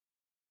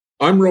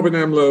I'm Robin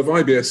Amlôt of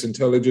IBS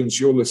Intelligence.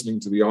 You're listening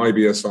to the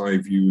IBS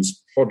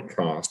iViews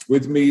podcast.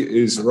 With me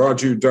is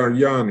Raju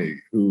Daryani,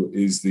 who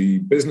is the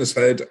business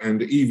head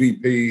and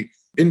EVP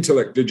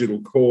Intellect Digital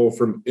Core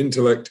from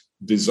Intellect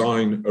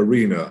Design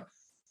Arena.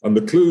 And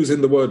the clue's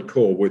in the word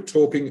core. We're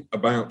talking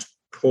about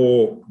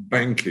core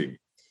banking.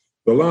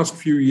 The last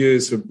few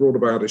years have brought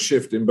about a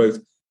shift in both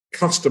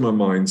customer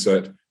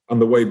mindset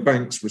and the way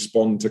banks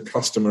respond to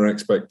customer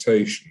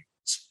expectations.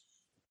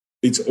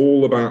 It's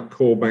all about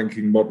core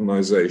banking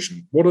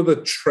modernization. What are the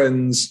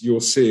trends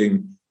you're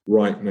seeing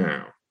right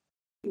now?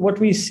 What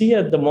we see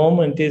at the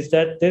moment is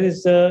that there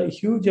is a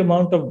huge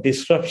amount of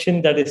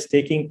disruption that is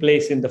taking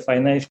place in the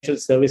financial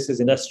services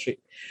industry.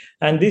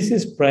 And this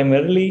is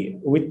primarily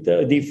with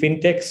the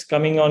fintechs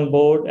coming on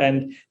board,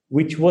 and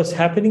which was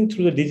happening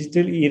through the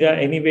digital era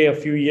anyway a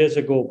few years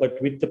ago.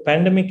 But with the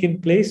pandemic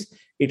in place,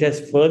 it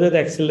has further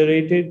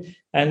accelerated.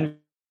 And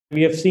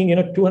we have seen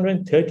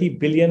 230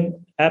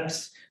 billion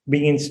apps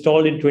being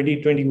installed in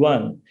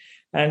 2021.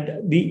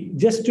 And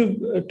just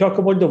to talk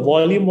about the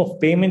volume of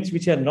payments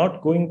which are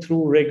not going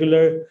through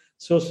regular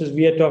sources,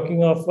 we are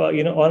talking of,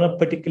 on a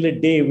particular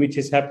day, which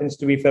happens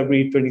to be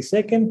February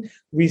 22nd,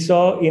 we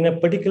saw in a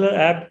particular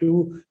app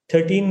to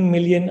 13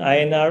 million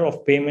INR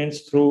of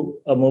payments through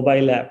a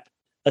mobile app,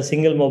 a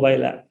single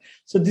mobile app.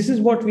 So this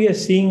is what we are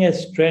seeing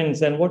as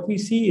trends. And what we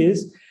see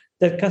is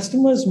that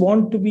customers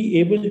want to be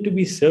able to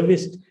be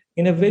serviced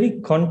in a very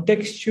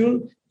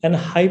contextual and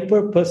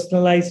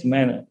hyper-personalized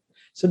manner.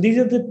 So these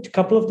are the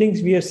couple of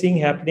things we are seeing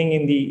happening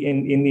in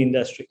the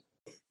industry.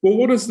 Well,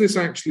 what does this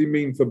actually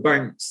mean for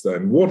banks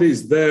then? What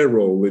is their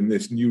role in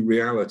this new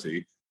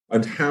reality,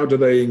 and how do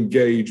they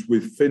engage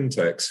with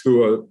fintechs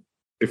who are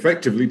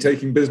effectively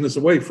taking business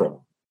away from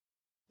them?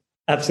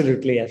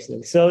 Absolutely.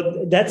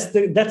 So that's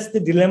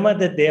the dilemma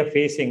that they are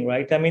facing,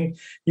 right? I mean,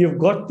 you've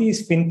got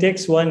these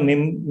fintechs who are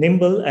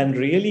nimble and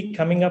really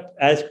coming up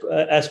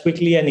as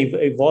quickly and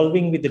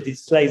evolving with the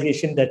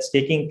digitalization that's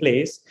taking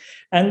place.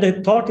 And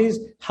the thought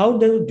is, how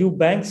do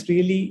banks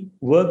really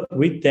work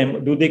with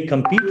them? Do they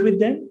compete with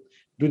them?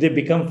 Do they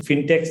become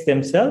fintechs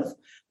themselves?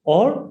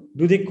 Or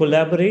do they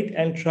collaborate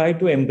and try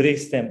to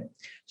embrace them?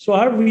 So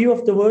our view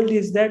of the world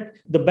is that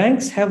the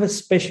banks have a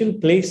special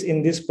place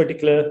in this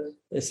particular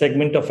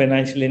segment of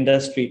financial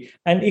industry.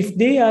 And if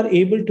they are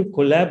able to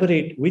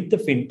collaborate with the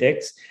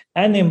fintechs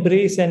and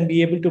embrace and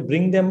be able to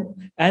bring them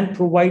and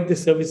provide the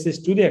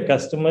services to their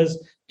customers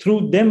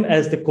through them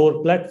as the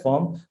core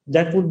platform,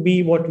 that would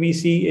be what we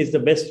see is the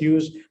best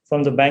use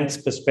from the bank's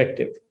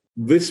perspective.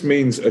 This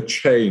means a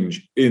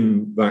change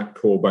in that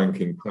core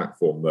banking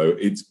platform, though.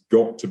 It's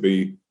got to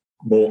be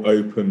more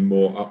open,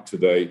 more up to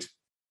date.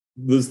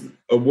 There's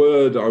a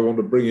word I want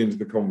to bring into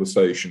the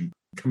conversation: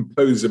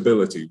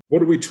 composability.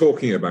 What are we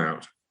talking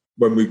about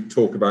when we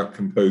talk about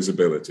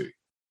composability?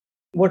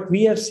 What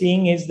we are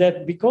seeing is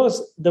that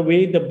because the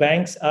way the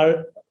banks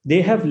are,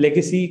 they have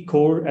legacy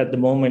core at the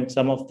moment,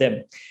 some of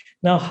them.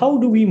 Now, how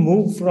do we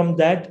move from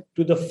that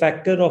to the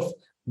factor of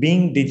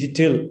being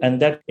digital?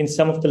 And that in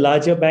some of the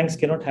larger banks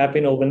cannot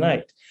happen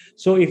overnight.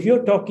 So if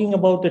you're talking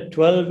about a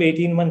 12,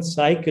 18-month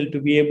cycle to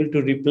be able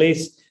to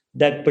replace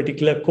that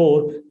particular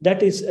core,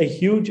 that is a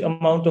huge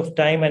amount of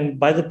time. And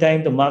by the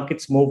time the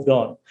market's moved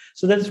on.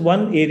 So that's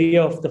one area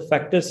of the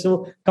factors.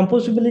 So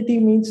composability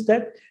means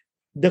that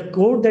the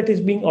core that is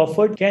being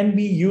offered can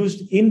be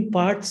used in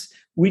parts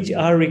which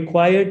are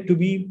required to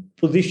be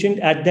positioned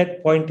at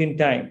that point in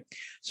time.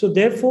 So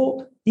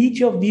therefore,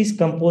 each of these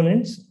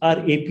components are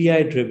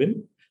API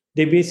driven.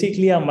 They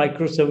basically are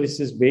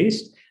microservices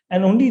based.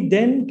 And only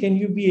then can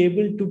you be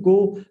able to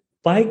go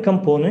buy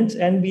components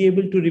and be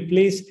able to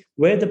replace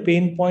where the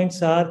pain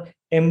points are,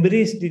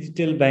 embrace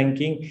digital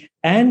banking,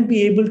 and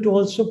be able to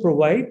also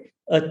provide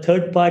a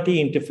third-party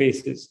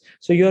interfaces.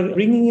 So you're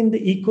bringing in the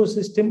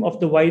ecosystem of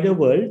the wider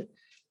world,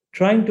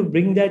 trying to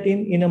bring that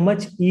in a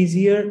much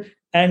easier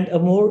and a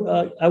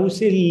more, I would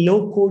say,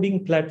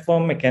 low-coding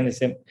platform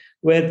mechanism,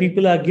 where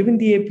people are given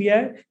the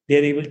API,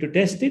 they're able to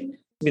test it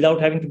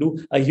without having to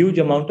do a huge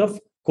amount of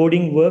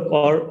coding work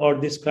or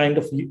this kind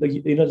of,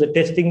 the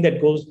testing that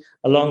goes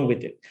along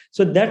with it.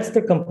 So that's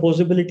the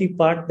composability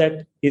part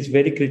that is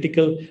very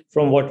critical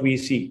from what we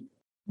see.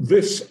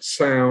 This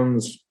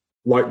sounds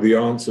like the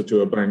answer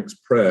to a bank's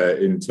prayer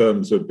in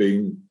terms of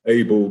being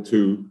able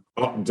to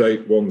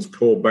update one's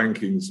core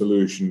banking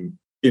solution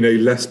in a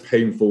less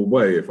painful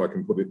way, if I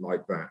can put it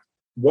like that.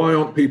 Why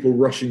aren't people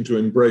rushing to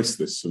embrace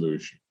this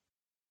solution?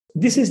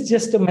 This is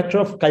just a matter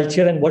of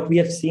culture and what we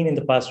have seen in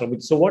the past,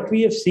 Robert. So what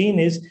we have seen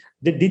is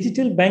the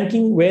digital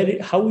banking,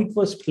 how it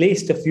was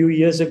placed a few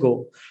years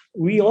ago.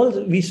 We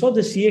saw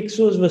the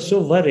CXOs were so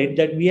worried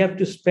that we have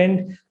to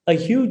spend a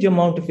huge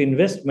amount of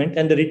investment,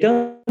 and the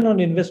return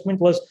on investment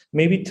was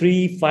maybe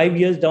 3-5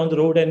 years down the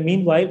road. And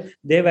meanwhile,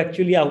 they're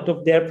actually out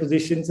of their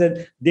positions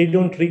and they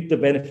don't reap the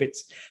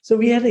benefits. So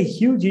we had a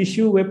huge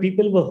issue where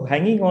people were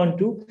hanging on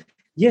to,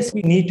 yes,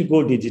 we need to go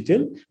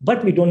digital,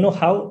 but we don't know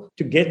how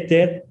to get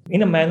there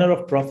in a manner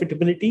of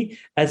profitability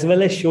as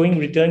well as showing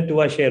return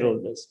to our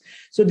shareholders.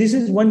 So this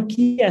is one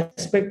key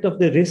aspect of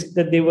the risk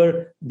that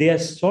they are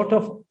sort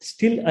of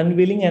still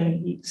unwilling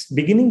and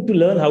beginning to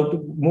learn how to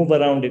move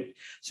around it.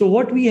 So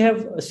what we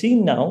have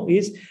seen now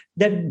is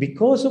that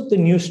because of the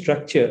new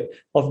structure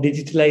of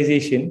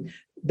digitalization,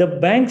 the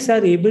banks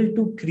are able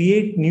to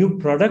create new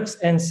products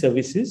and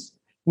services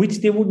which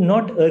they would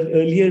not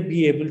earlier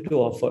be able to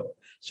offer.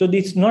 So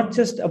it's not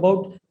just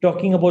about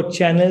talking about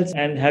channels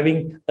and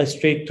having a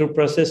straight through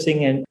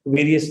processing and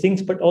various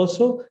things, but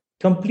also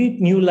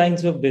complete new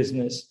lines of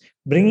business.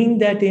 Bringing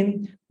that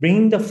in,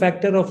 bringing the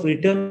factor of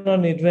return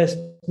on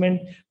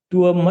investment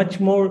to a much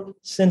more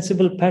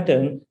sensible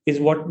pattern is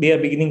what they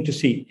are beginning to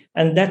see.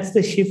 And that's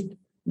the shift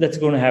that's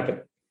going to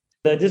happen.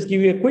 I'll just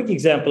give you a quick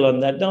example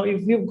on that. Now,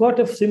 if you've got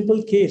a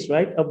simple case,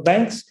 right? A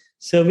bank's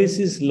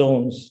services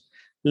loans.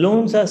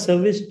 Loans are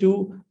serviced to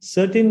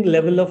certain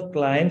level of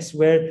clients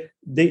where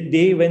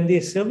they when they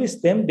service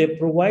them, they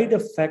provide a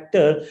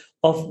factor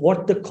of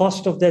what the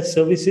cost of that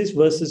service is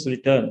versus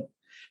return.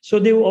 So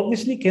they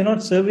obviously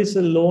cannot service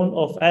a loan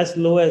of as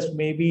low as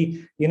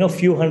maybe,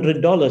 few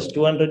 $100,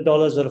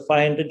 $200 or a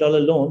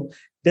 $500 loan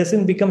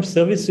doesn't become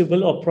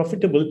serviceable or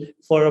profitable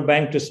for a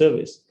bank to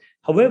service.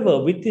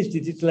 However, with this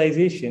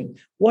digitalization,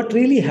 what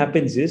really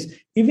happens is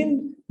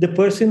even the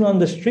person on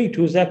the street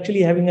who's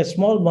actually having a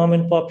small mom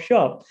and pop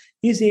shop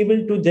is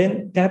able to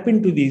then tap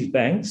into these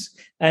banks.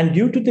 And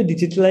due to the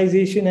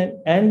digitalization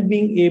and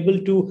being able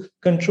to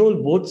control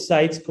both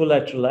sides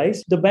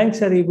collateralized, the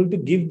banks are able to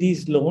give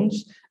these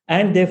loans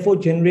and therefore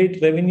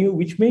generate revenue,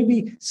 which may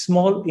be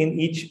small in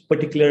each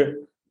particular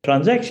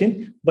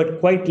transaction, but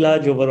quite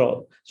large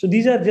overall. So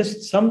these are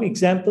just some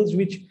examples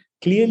which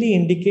clearly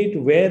indicate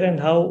where and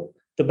how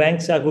the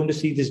banks are going to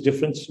see this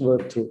difference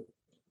work through.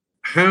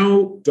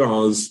 How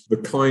does the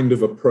kind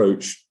of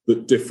approach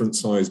that different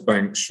sized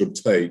banks should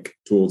take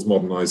towards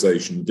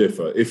modernization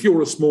differ? If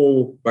you're a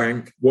small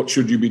bank, what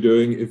should you be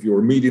doing? If you're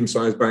a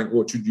medium-sized bank,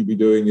 what should you be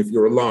doing? If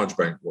you're a large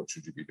bank, what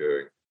should you be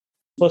doing?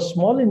 For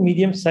small and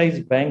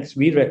medium-sized banks,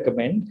 we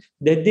recommend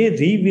that they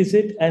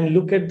revisit and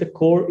look at the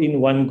core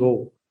in one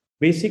go,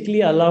 basically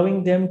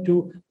allowing them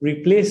to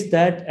replace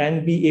that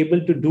and be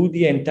able to do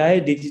the entire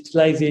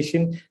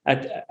digitalization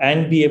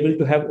and be able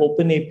to have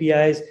open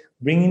APIs,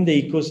 bring in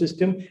the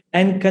ecosystem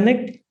and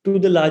connect to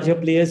the larger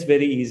players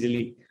very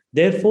easily.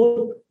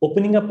 Therefore,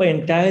 opening up an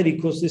entire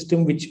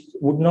ecosystem which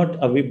would not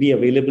be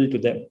available to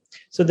them.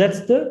 So that's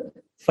the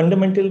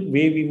fundamental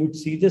way we would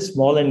see the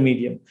small and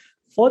medium.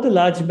 For the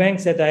large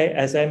banks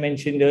as I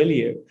mentioned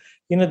earlier,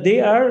 they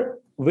are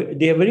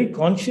very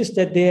conscious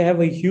that they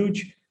have a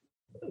huge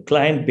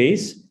client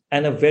base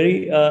and a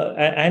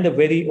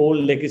very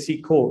old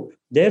legacy core.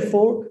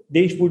 Therefore,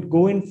 they would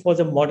go in for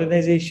the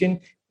modernization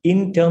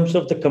in terms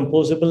of the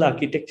composable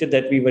architecture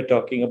that we were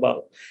talking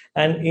about.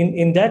 And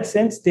in that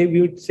sense,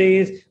 we'd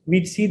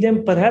see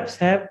them perhaps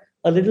have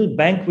a little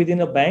bank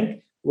within a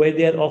bank where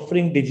they are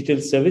offering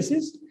digital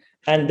services.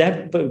 And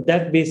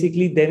that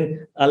basically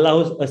then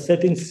allows a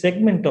certain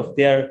segment of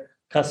their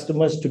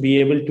customers to be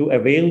able to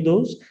avail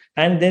those.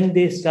 And then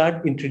they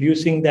start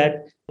introducing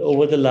that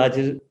over the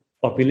larger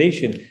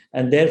population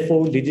and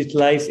therefore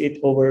digitalize it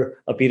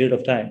over a period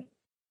of time.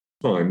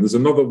 There's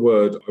another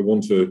word I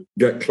want to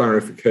get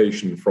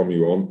clarification from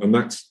you on, and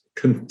that's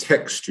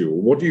contextual.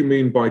 What do you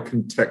mean by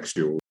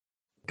contextual?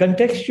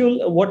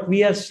 Contextual, what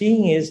we are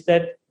seeing is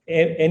that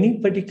any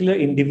particular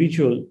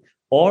individual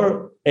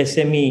or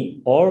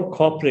SME or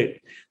corporate,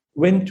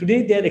 when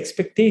today their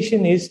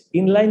expectation is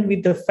in line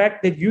with the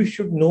fact that you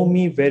should know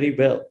me very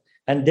well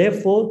and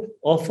therefore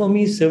offer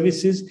me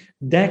services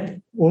that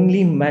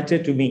only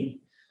matter to me.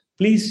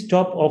 Please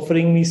stop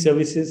offering me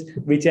services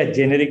which are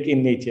generic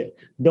in nature.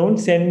 Don't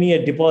send me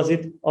a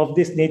deposit of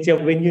this nature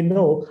when you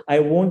know I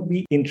won't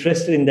be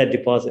interested in that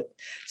deposit.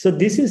 So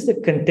this is the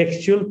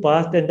contextual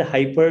part and the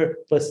hyper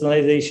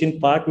personalization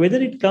part,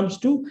 whether it comes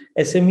to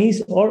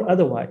SMEs or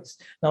otherwise.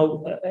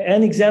 Now,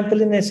 an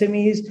example in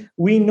SMEs,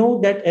 we know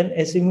that an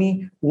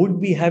SME would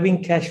be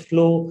having cash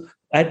flow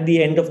at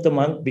the end of the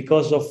month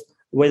because of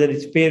whether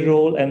it's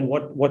payroll and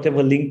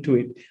whatever linked to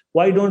it.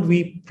 Why don't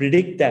we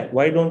predict that?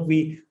 Why don't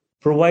we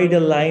provide a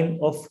line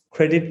of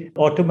credit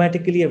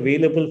automatically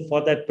available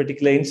for that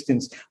particular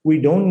instance? We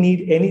don't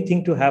need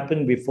anything to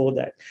happen before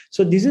that.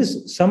 So this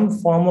is some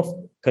form of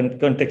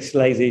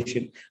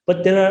contextualization.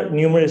 But there are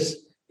numerous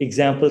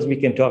examples we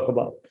can talk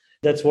about.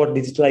 That's what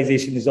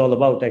digitalization is all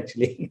about,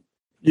 actually.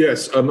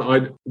 Yes, and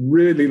I'd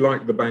really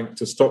like the bank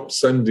to stop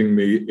sending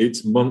me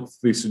its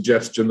monthly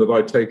suggestion that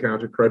I take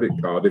out a credit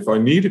card. If I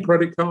need a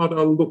credit card,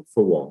 I'll look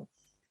for one.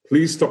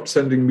 Please stop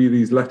sending me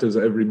these letters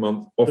every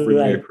month offering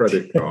me a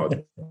credit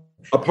card.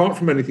 Apart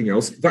from anything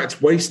else,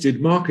 that's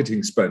wasted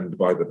marketing spend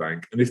by the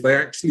bank. And if they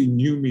actually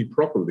knew me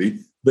properly,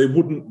 they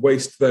wouldn't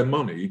waste their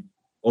money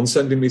on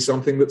sending me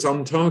something that's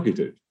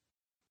untargeted.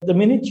 The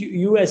minute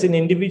you as an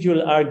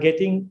individual are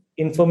getting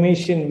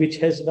information which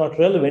is not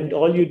relevant,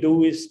 all you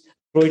do is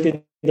throw it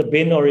in the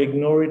bin or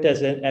ignore it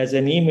as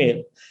an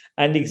email.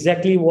 and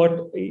exactly what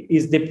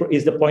is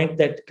the point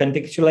that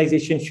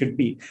contextualization should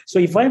be. So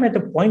if I'm at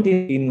a point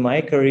in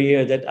my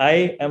career that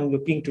I am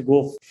looking to go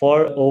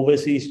for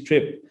overseas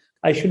trip,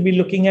 I should be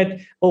looking at,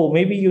 oh,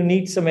 maybe you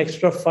need some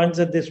extra funds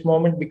at this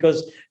moment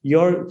because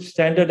your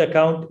standard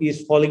account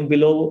is falling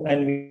below,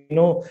 and we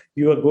know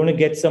you are going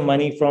to get some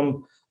money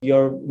from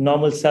your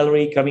normal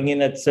salary coming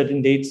in at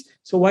certain dates.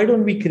 So why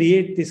don't we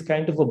create this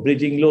kind of a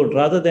bridging loan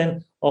rather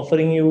than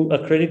offering you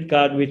a credit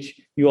card which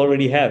you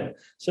already have?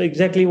 So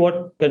exactly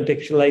what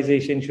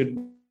contextualization should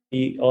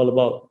be all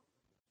about.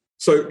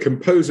 So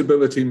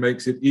composability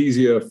makes it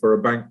easier for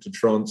a bank to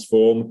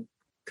transform.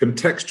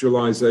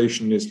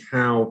 Contextualization is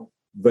how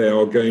they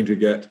are going to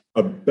get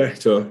a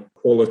better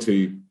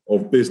quality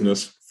of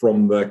business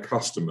from their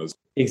customers.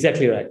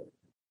 Exactly right.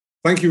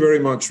 Thank you very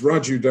much,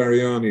 Raju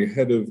Daryani,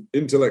 Head of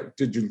Intellect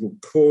Digital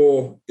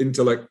Core,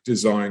 Intellect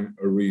Design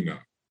Arena.